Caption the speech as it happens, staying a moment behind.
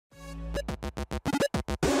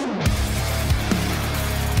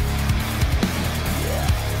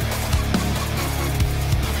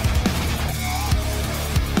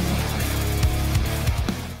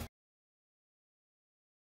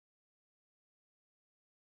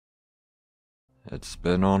It's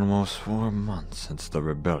been almost 4 months since the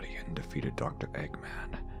rebellion defeated Dr.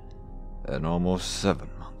 Eggman, and almost 7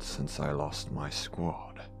 months since I lost my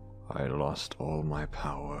squad. I lost all my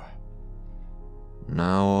power.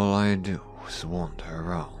 Now all I do is wander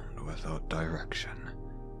around without direction.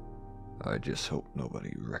 I just hope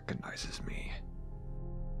nobody recognizes me.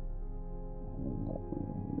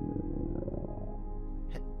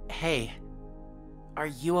 Hey, are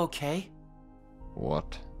you okay?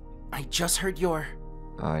 What? I just heard your...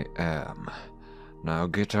 I am. Now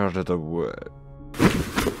get out of the way.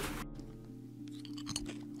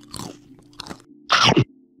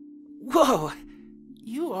 Whoa!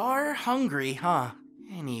 You are hungry, huh?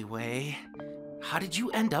 Anyway, how did you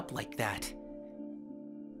end up like that?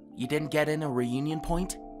 You didn't get in a reunion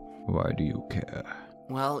point? Why do you care?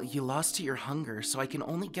 Well, you lost to your hunger, so I can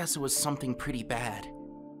only guess it was something pretty bad.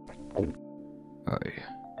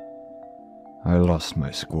 I lost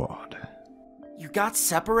my squad. You got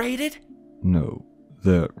separated? No,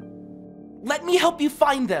 they're... Let me help you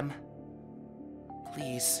find them!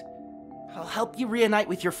 Please. I'll help you reunite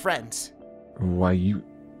with your friends. Why you...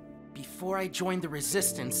 Before I joined the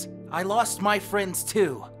Resistance, I lost my friends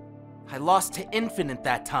too. I lost to Infinite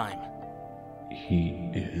that time.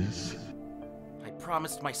 He is? I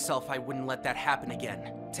promised myself I wouldn't let that happen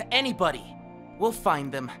again. To anybody. We'll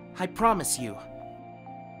find them, I promise you.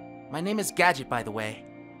 My name is Gadget, by the way.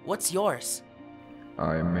 What's yours?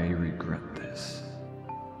 I may regret this.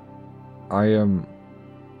 I am...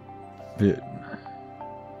 Vin.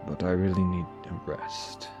 But I really need a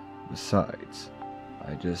rest. Besides,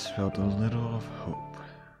 I just felt a little of hope.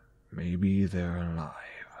 Maybe they're alive.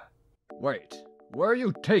 Wait, where are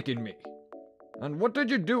you taking me? And what did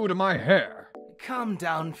you do to my hair? Calm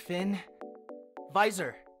down, Finn.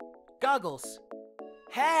 Visor. Goggles.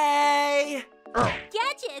 Hey!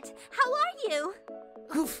 Gadget, how are you?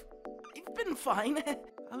 Oof. I've been fine.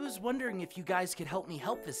 I was wondering if you guys could help me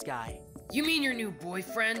help this guy. You mean your new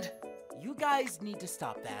boyfriend? You guys need to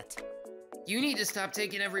stop that. You need to stop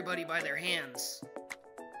taking everybody by their hands.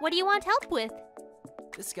 What do you want help with?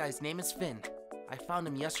 This guy's name is Finn. I found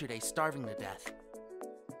him yesterday starving to death.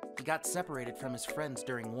 He got separated from his friends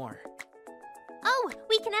during war. Oh,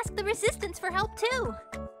 we can ask the Resistance for help too.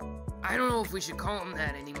 I don't know if we should call him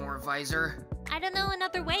that anymore, Visor. I don't know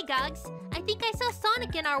another way, Gogs. I think I saw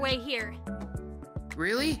Sonic in our way here.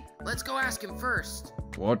 Really? Let's go ask him first.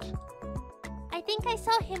 What? I think I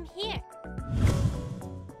saw him here.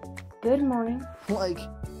 Good morning. Like,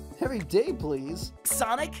 every day, please.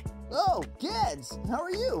 Sonic? Oh, Gads, how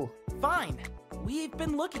are you? Fine. We've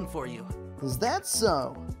been looking for you. Is that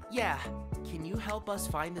so? Yeah. Can you help us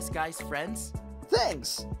find this guy's friends?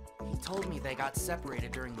 Thanks. He told me they got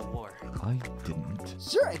separated during the war. I didn't.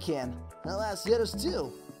 Sure I can. I'll ask the others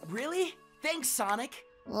too. Really? Thanks, Sonic.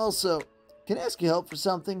 Also, can I ask you help for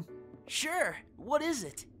something? Sure. What is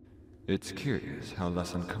it? It's curious how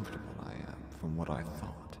less uncomfortable I am from what I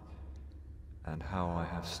thought, and how I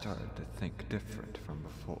have started to think different from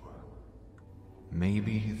before.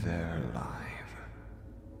 Maybe they're alive.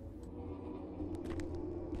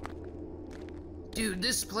 Dude,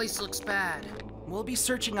 this place looks bad. We'll be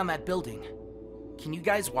searching on that building. Can you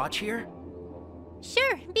guys watch here?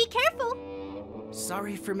 Sure, be careful.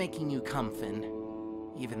 Sorry for making you come, Finn,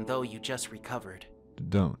 even though you just recovered.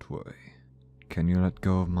 Don't worry. Can you let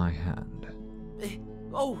go of my hand?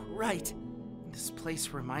 Oh, right. This place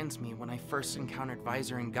reminds me when I first encountered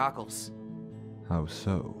Visor and Goggles. How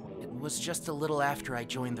so? It was just a little after I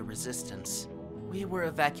joined the Resistance. We were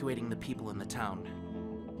evacuating the people in the town.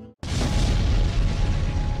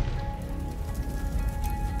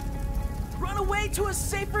 Run away to a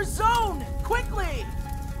safer zone! Quickly!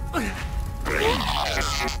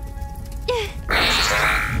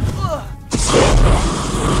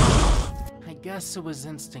 I guess it was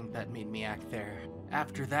instinct that made me act there.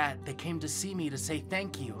 After that, they came to see me to say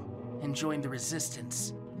thank you and join the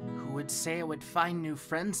Resistance. Who would say I would find new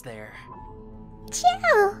friends there?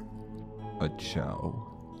 Ciao. A chow?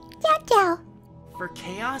 Ciao. For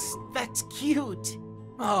Chaos? That's cute!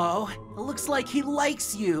 Oh, it looks like he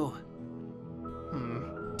likes you!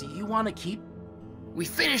 Do you want to keep? We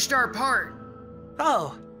finished our part.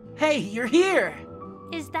 Oh, hey, you're here!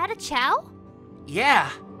 Is that a chow? Yeah,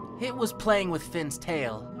 it was playing with Finn's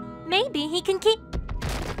tail. Maybe he can keep...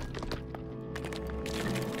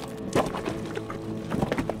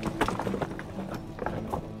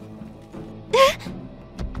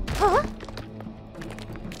 Huh?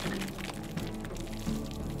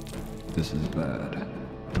 This is bad.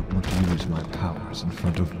 I don't want to use my powers in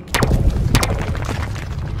front of...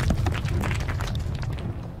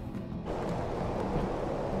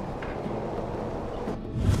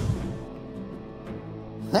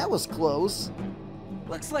 That was close.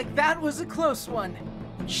 Looks like that was a close one.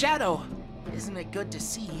 Shadow, isn't it good to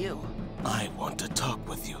see you? I want to talk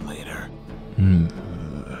with you later.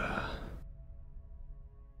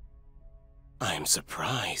 I'm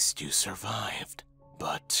surprised you survived.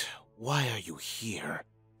 But why are you here,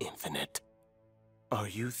 Infinite? Are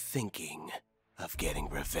you thinking of getting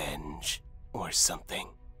revenge or something?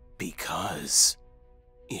 Because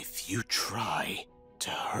if you try to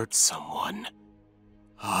hurt someone,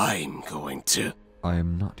 I'm going to... I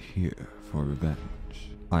am not here for revenge.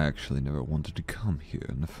 I actually never wanted to come here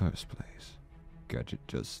in the first place. Gadget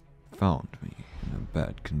just found me in a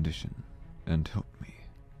bad condition and helped me.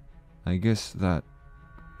 I guess that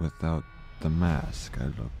without the mask I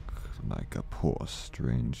look like a poor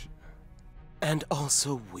stranger. And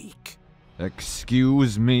also weak.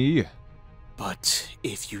 Excuse me? But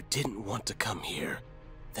if you didn't want to come here,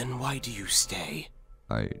 then why do you stay?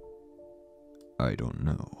 I don't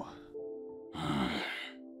know.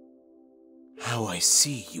 How I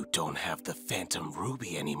see you don't have the Phantom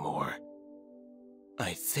Ruby anymore.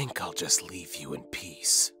 I think I'll just leave you in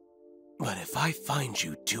peace. But if I find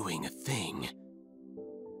you doing a thing,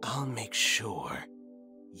 I'll make sure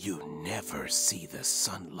you never see the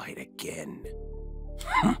sunlight again.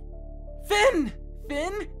 Finn!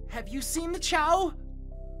 Finn, have you seen the Chow?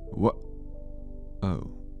 What?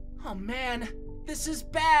 Oh. Oh man, this is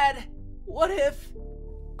bad. What if...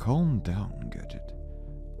 Calm down, Gadget.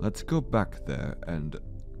 Let's go back there and...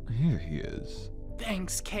 Here he is.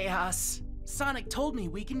 Thanks, Chaos. Sonic told me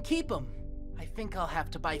we can keep him. I think I'll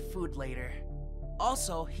have to buy food later.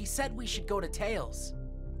 Also, he said we should go to Tails.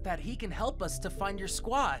 That he can help us to find your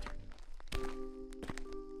squad.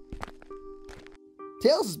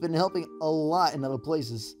 Tails has been helping a lot in other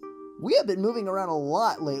places. We have been moving around a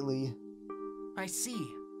lot lately. I see.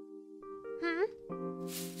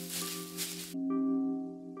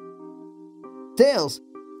 Tails!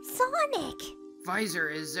 Sonic! Visor,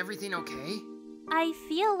 is everything okay? I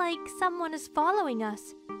feel like someone is following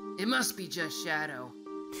us. It must be just Shadow.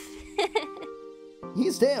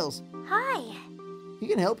 He's Tails. Hi. He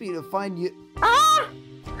can help you to find you. Ah!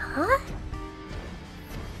 Huh?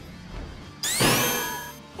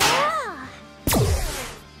 Yeah.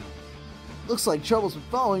 Looks like Trouble's been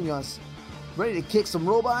following us. Ready to kick some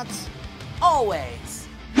robots? Always.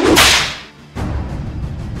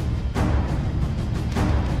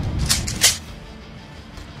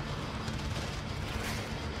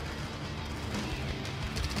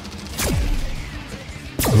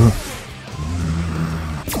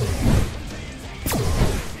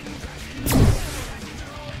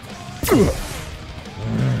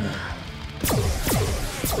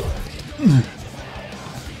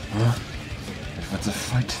 If it's a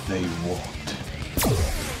fight they want,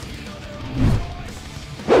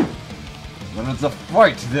 then it's a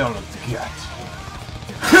fight they'll get.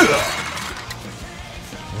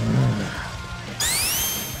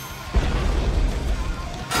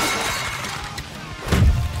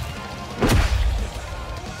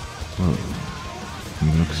 He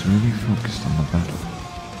looks really focused on the battle.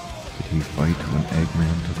 Did he fight when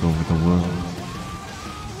Eggman took over the world?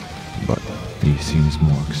 But he seems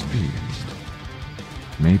more experienced.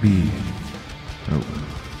 Maybe... Oh,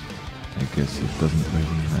 I guess it doesn't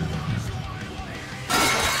really matter.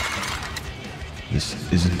 This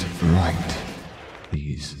isn't right.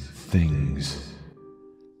 These things...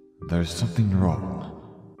 There's something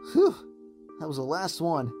wrong. Whew. That was the last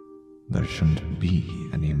one. There shouldn't be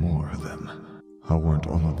any more of them. How weren't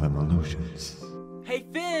all of them illusions? Hey,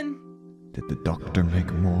 Finn! Did the doctor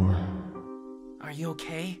make more? Are you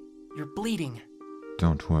okay? You're bleeding.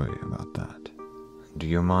 Don't worry about that. Do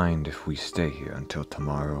you mind if we stay here until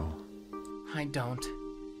tomorrow? I don't.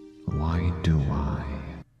 Why do I?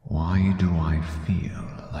 Why do I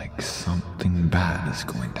feel like something bad is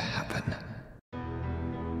going to happen?